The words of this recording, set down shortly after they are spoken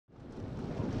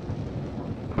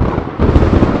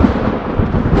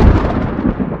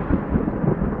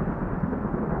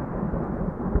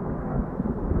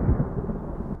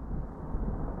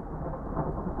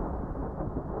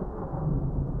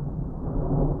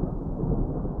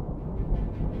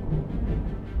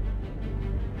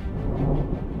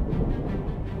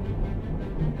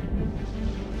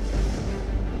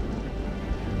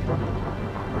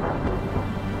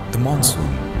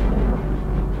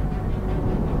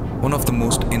one of the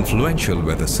most influential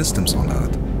weather systems on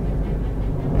Earth.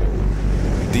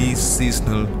 These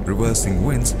seasonal reversing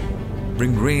winds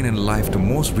bring rain and life to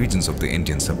most regions of the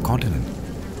Indian subcontinent.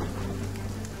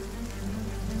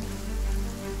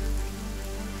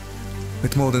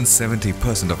 With more than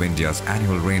 70% of India's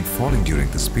annual rain falling during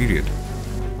this period,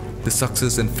 the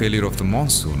success and failure of the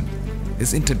monsoon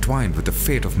is intertwined with the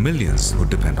fate of millions who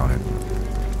depend on it.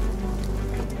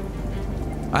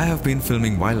 I have been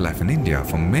filming wildlife in India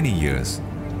for many years,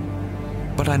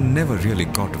 but I never really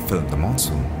got to film the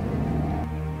monsoon.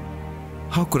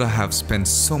 How could I have spent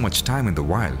so much time in the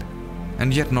wild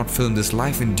and yet not film this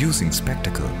life-inducing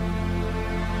spectacle?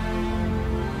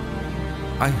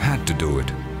 I had to do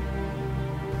it.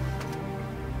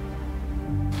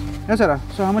 Yes, sir.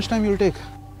 So how much time will take?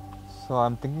 So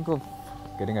I'm thinking of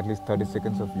getting at least 30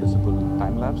 seconds of usable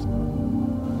time lapse.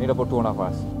 Need about 2.5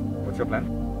 hours. What's your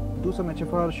plan? Do some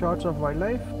HFR shots of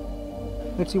wildlife.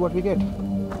 Let's see what we get.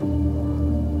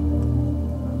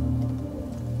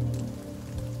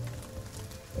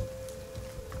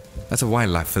 As a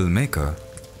wildlife filmmaker,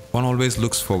 one always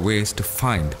looks for ways to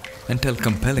find and tell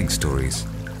compelling stories.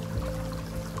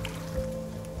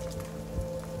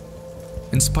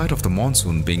 In spite of the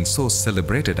monsoon being so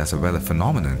celebrated as a weather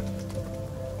phenomenon,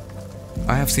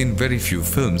 I have seen very few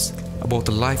films about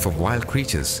the life of wild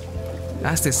creatures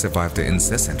as they survive the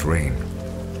incessant rain.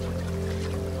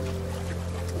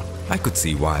 I could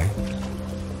see why.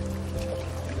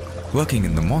 Working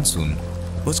in the monsoon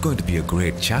was going to be a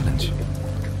great challenge.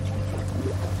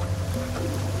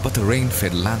 But the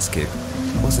rain-fed landscape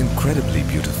was incredibly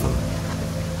beautiful.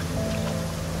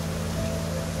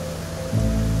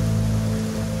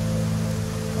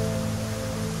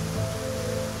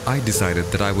 I decided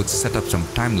that I would set up some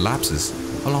time lapses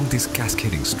along these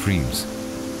cascading streams.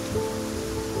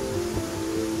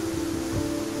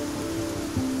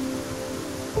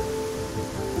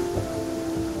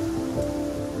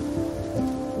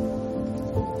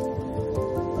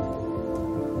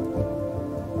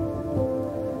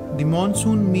 The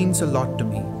monsoon means a lot to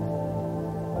me.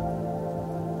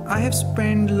 I have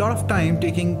spent a lot of time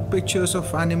taking pictures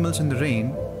of animals in the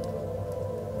rain,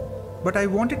 but I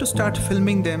wanted to start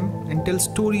filming them and tell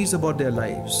stories about their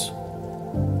lives.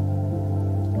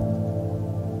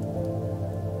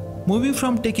 Moving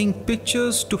from taking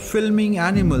pictures to filming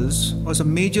animals was a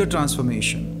major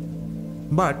transformation,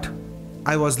 but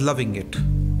I was loving it.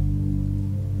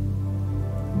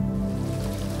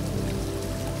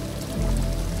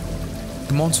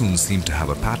 The monsoon seemed to have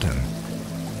a pattern.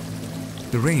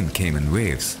 The rain came in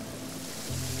waves,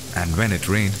 and when it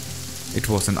rained, it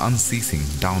was an unceasing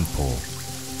downpour.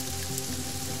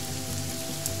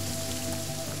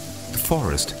 The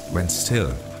forest went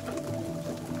still.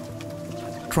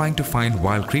 Trying to find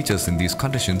wild creatures in these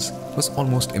conditions was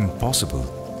almost impossible.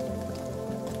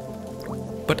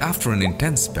 But after an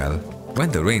intense spell,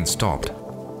 when the rain stopped,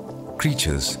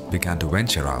 creatures began to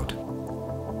venture out.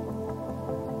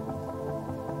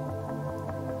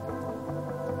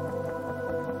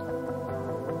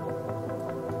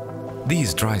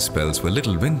 These dry spells were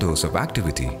little windows of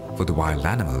activity for the wild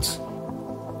animals.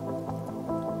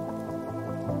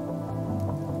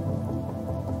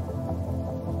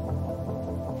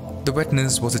 The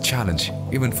wetness was a challenge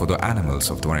even for the animals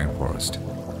of the rainforest.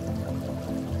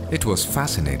 It was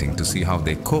fascinating to see how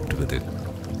they coped with it.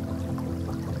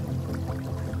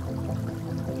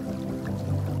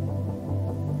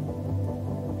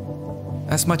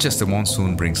 As much as the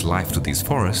monsoon brings life to these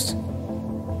forests,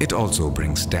 it also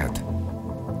brings death.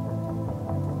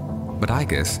 But I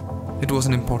guess it was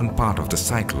an important part of the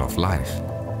cycle of life.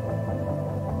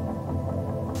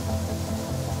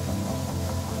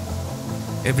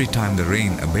 Every time the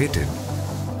rain abated,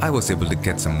 I was able to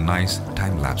get some nice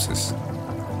time lapses.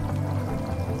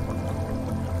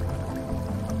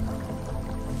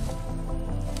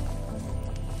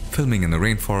 Filming in the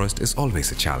rainforest is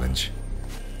always a challenge.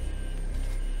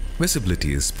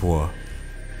 Visibility is poor,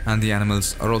 and the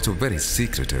animals are also very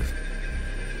secretive.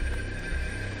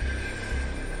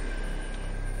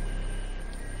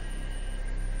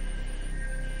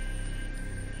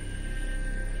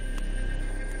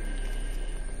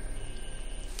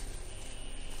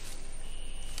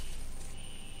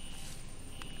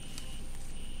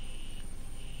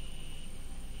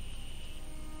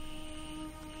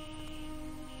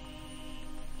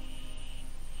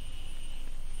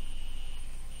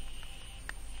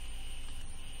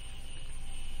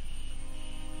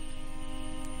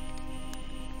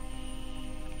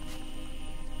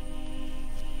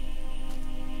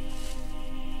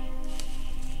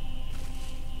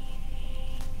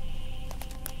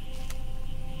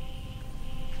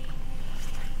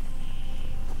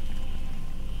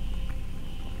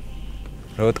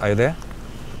 Rohit, are you there?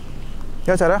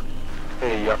 Yeah, Chara?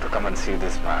 Hey, you have to come and see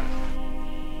this, man.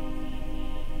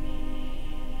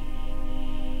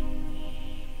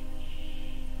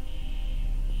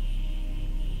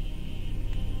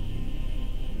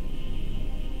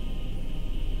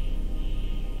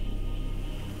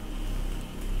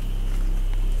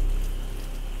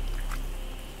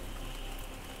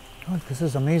 Oh, this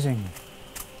is amazing.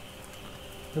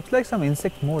 Looks like some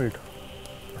insect mold.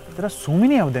 There are so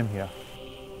many of them here.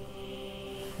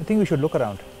 I think we should look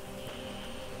around.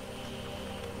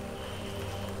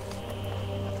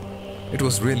 It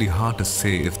was really hard to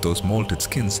say if those molted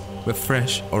skins were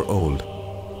fresh or old.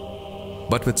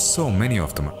 But with so many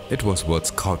of them, it was worth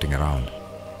scouting around.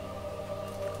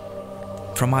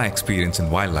 From my experience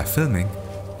in wildlife filming,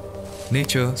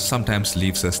 nature sometimes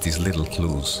leaves us these little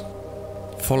clues.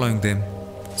 Following them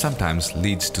sometimes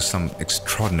leads to some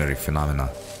extraordinary phenomena.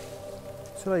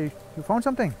 So, you found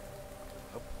something?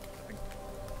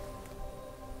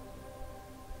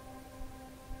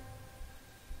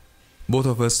 Both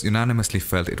of us unanimously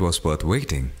felt it was worth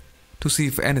waiting to see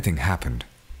if anything happened,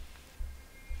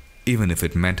 even if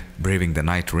it meant braving the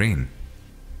night rain.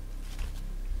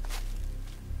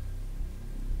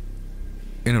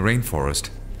 In a rainforest,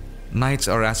 nights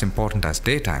are as important as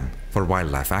daytime for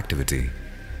wildlife activity.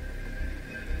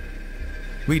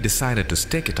 We decided to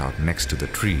stake it out next to the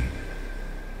tree.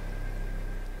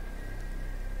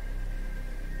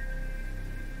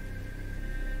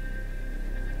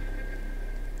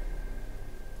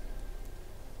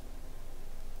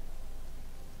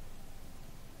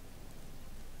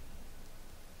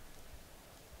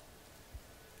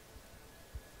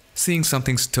 Seeing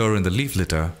something stir in the leaf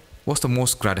litter was the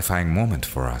most gratifying moment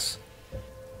for us.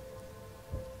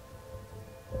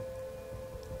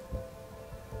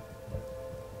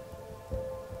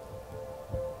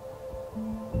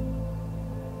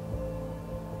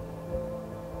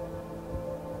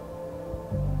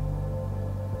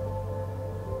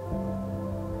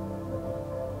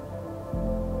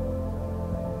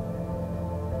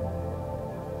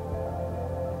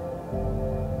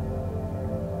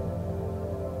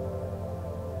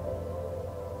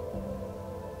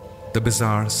 The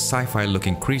bizarre, sci-fi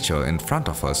looking creature in front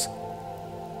of us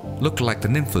looked like the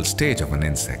nymphal stage of an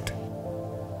insect.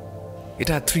 It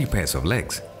had 3 pairs of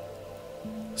legs,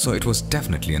 so it was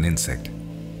definitely an insect.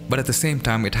 But at the same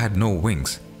time it had no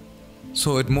wings,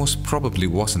 so it most probably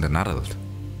wasn't an adult.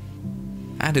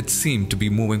 And it seemed to be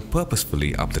moving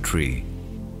purposefully up the tree.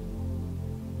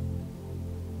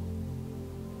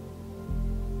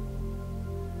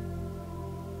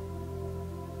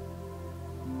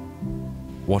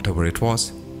 Whatever it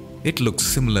was, it looked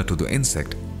similar to the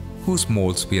insect whose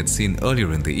molds we had seen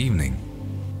earlier in the evening.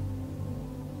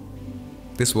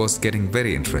 This was getting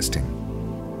very interesting.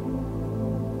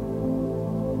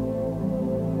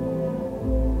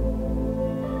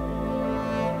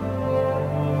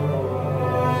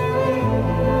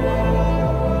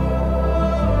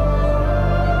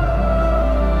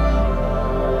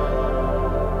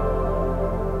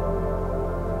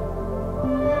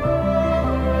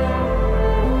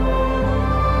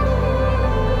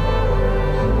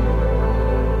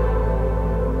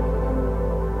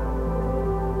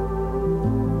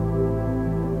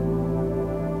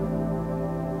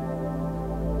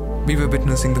 We were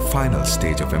witnessing the final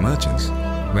stage of emergence,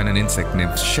 when an insect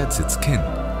nymph sheds its skin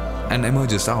and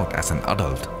emerges out as an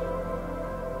adult.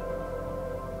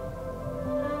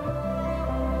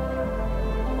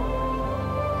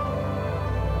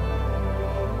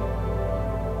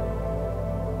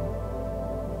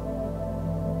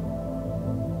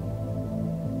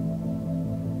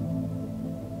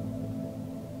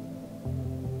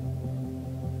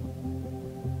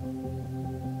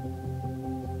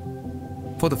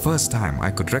 For the first time, I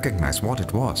could recognize what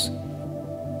it was.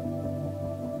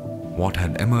 What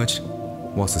had emerged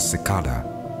was a cicada.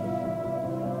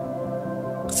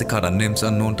 Cicada nymphs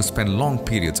are known to spend long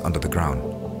periods under the ground,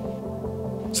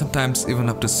 sometimes even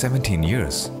up to 17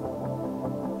 years.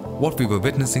 What we were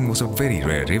witnessing was a very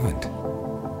rare event.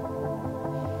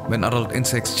 When adult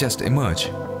insects just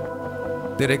emerge,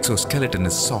 their exoskeleton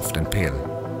is soft and pale,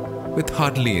 with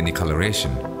hardly any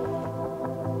coloration.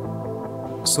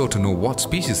 So to know what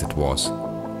species it was,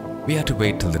 we had to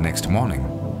wait till the next morning.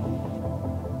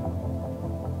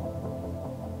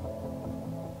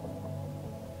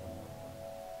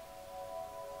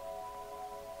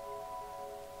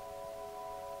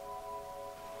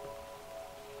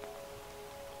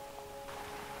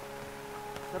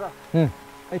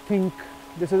 I think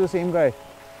this is the same guy.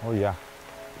 Oh yeah.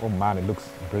 Oh man, it looks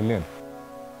brilliant.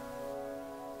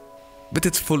 With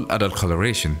its full adult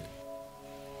coloration,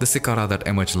 the cicada that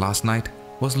emerged last night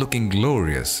was looking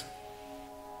glorious.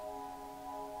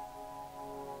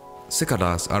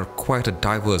 Cicadas are quite a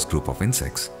diverse group of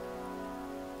insects.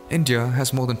 India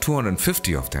has more than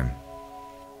 250 of them.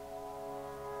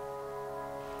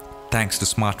 Thanks to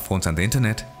smartphones and the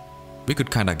internet, we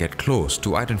could kinda get close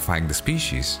to identifying the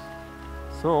species.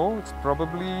 So it's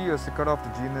probably a cicada of the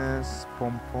genus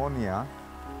Pomponia,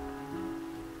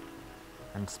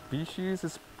 and species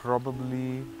is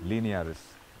probably linearis,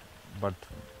 but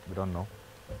we don't know.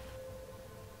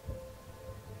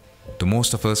 To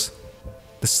most of us,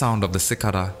 the sound of the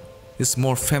cicada is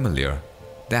more familiar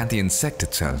than the insect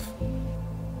itself.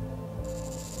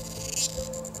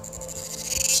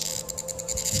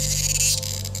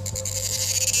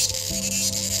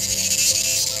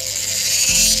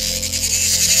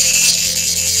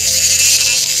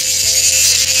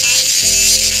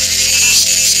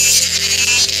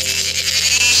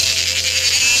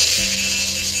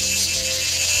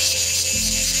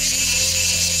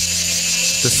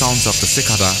 The sounds of the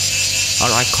cicada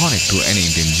are iconic to any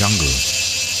Indian jungle.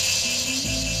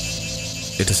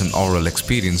 It is an aural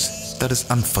experience that is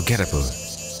unforgettable.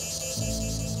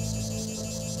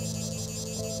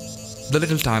 The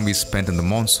little time we spent in the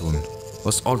monsoon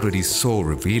was already so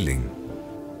revealing.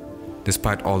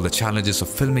 Despite all the challenges of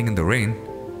filming in the rain,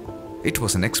 it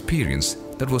was an experience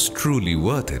that was truly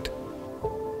worth it.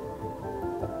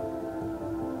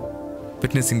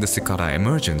 Witnessing the cicada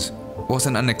emergence was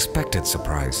an unexpected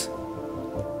surprise.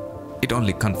 It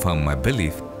only confirmed my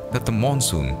belief that the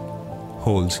monsoon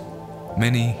holds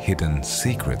many hidden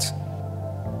secrets.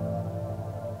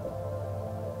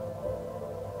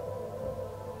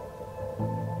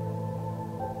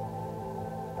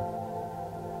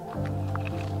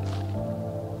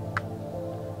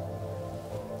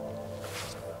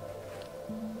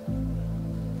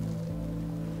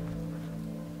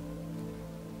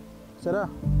 Sarah,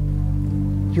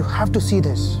 you have to see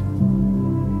this.